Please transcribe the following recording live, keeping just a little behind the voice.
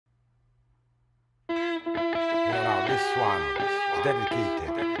This one is dedicated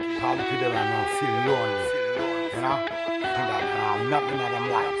to all the people that now feel lonely. You know? Think that nothing in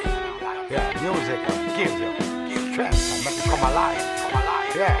them life. Yeah, music gives you strength and make you come alive.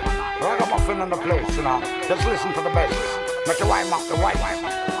 Yeah, ragamuffin in the place, you know. Just listen to the bass. Make you wind up the white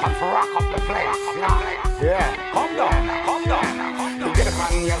and for rock up the place. Yeah, calm down, calm down. Get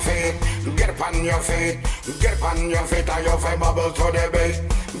upon your feet, get upon your feet, get upon your feet, and your feet bubble to the beat.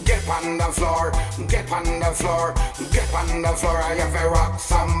 Get on the floor, get on the floor, get on the floor, and you feel rock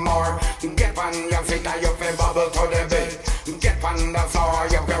some more. Get on your feet, and you feel bubble to the beat. Get on the floor,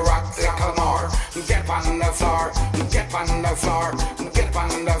 you feel rock little more. Get on the floor, get on the floor, get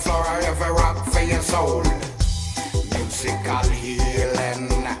on the floor, and you feel rock for your soul. Musical healing,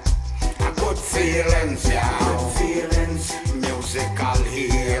 good feelings, yeah. Good feelings, musical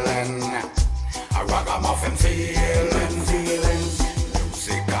healing, a ragamuffin feeling, feelings.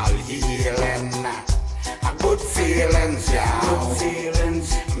 Musical healing, a good feelings, yeah. Good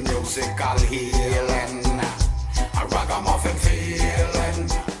feelings, musical healing, a ragamuffin feeling.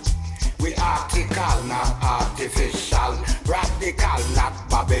 We article, not artificial, radical, not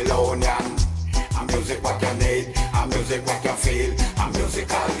Babylonian. A music what you need, a music what you feel, a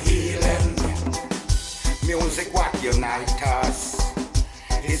musical healing. Music what unite us,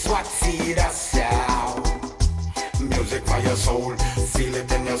 it's what feed us, yeah. Music for your soul, feel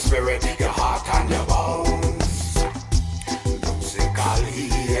it in your spirit, your heart and your bones. Musical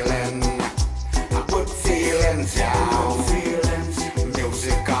healing, a good feelings, yeah. Good feelings,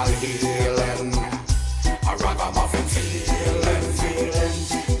 musical healing, a ragamuffin feeling, feelings.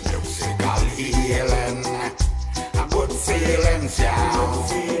 Musical healing, a good feelings, yeah. Good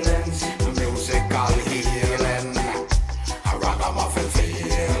feelings, musical healing, a ragamuffin feeling.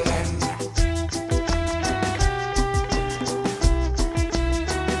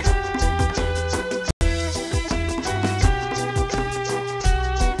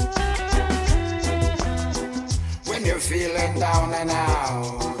 Feeling down and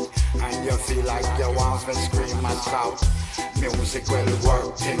out, and you feel like you want to scream and shout, music will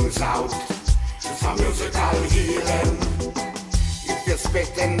work things out. It's a musical healing. If you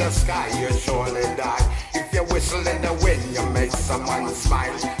spit in the sky, you surely die. If you whistle in the wind, you make someone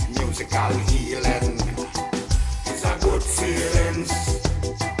smile. Musical healing, it's a good feelings.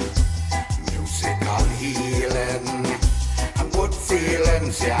 Musical healing, a good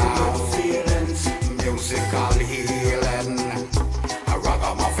feelings, yeah. Good feelings, musical healing, a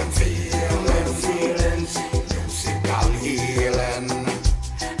ragamuffin feeling, feelings. Musical healing,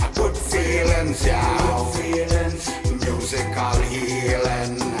 a good feelings, yeah. Good feelings, musical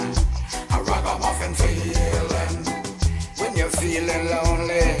healing, a ragamuffin feeling. When you're feeling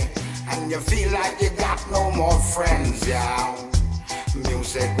lonely and you feel like you got no more friends, yeah.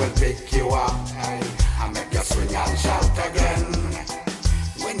 Music will pick you up and make you swing and shout again.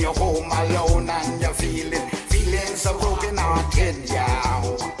 When you're home alone and you're feeling so broken hearted,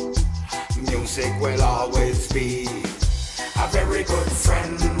 yeah. Music will always be a very good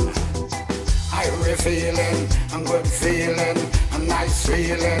friend. Irie feeling, a good feeling, a nice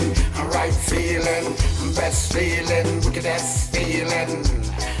feeling, a right feeling, best feeling, wickedest feeling,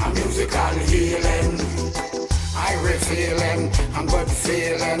 a musical healing. Irie feeling, a good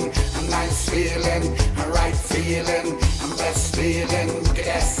feeling, a nice feeling, a right feeling, a best feeling,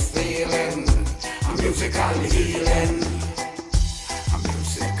 wickedest feeling, a musical healing. A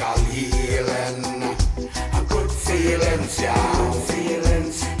musical healing, a good feelings, yeah. Good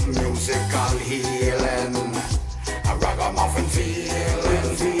feelings, musical healing, a ragamuffin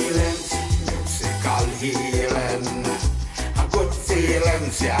feeling, feelings. Musical healing, a good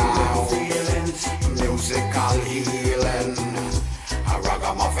feelings, yeah. Good feelings, musical healing, a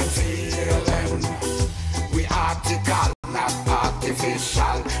ragamuffin feeling. We article, not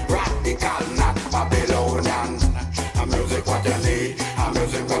artificial, radical, not Babylonian. A music what you need, a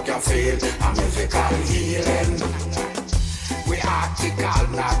music what you feel, a musical healing. We article,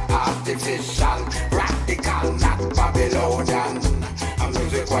 not artificial, radical, not Babylonian. A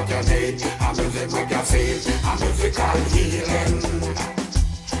music what you need, a music what you feel, a musical healing.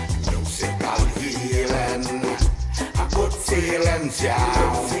 Musical healing, a good feelings, yeah.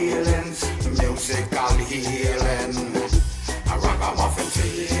 Good feelings, musical healing, a ragamuffin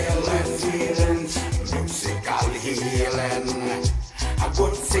feeling, feelings. Musical healing, a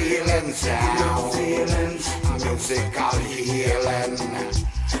good feelings, yeah. Good feelings, musical healing,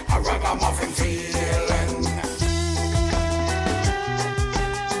 a ragamuffin feeling.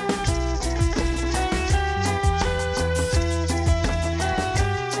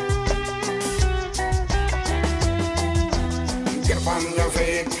 Get upon your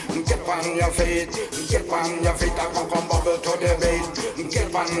feet, Get on your feet, and come bubble to the beat.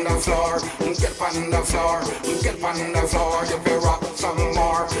 Get on the floor, get on the floor, get on the floor. You feel rock some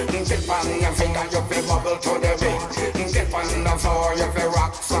more. Get on your feet and you feel bubble to the beat. Get on the floor, you feel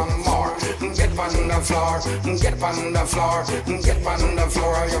rock some more. Get on the floor, get on the floor, get on the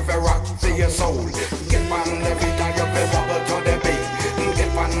floor. You feel rock for your soul. Get on the feet and you feel bubble to the beat.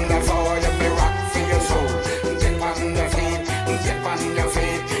 Get on the floor, you feel rock for your soul. Get on the feet, get on your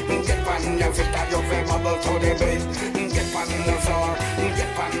feet, get on your feet and you feel bubble to the beat.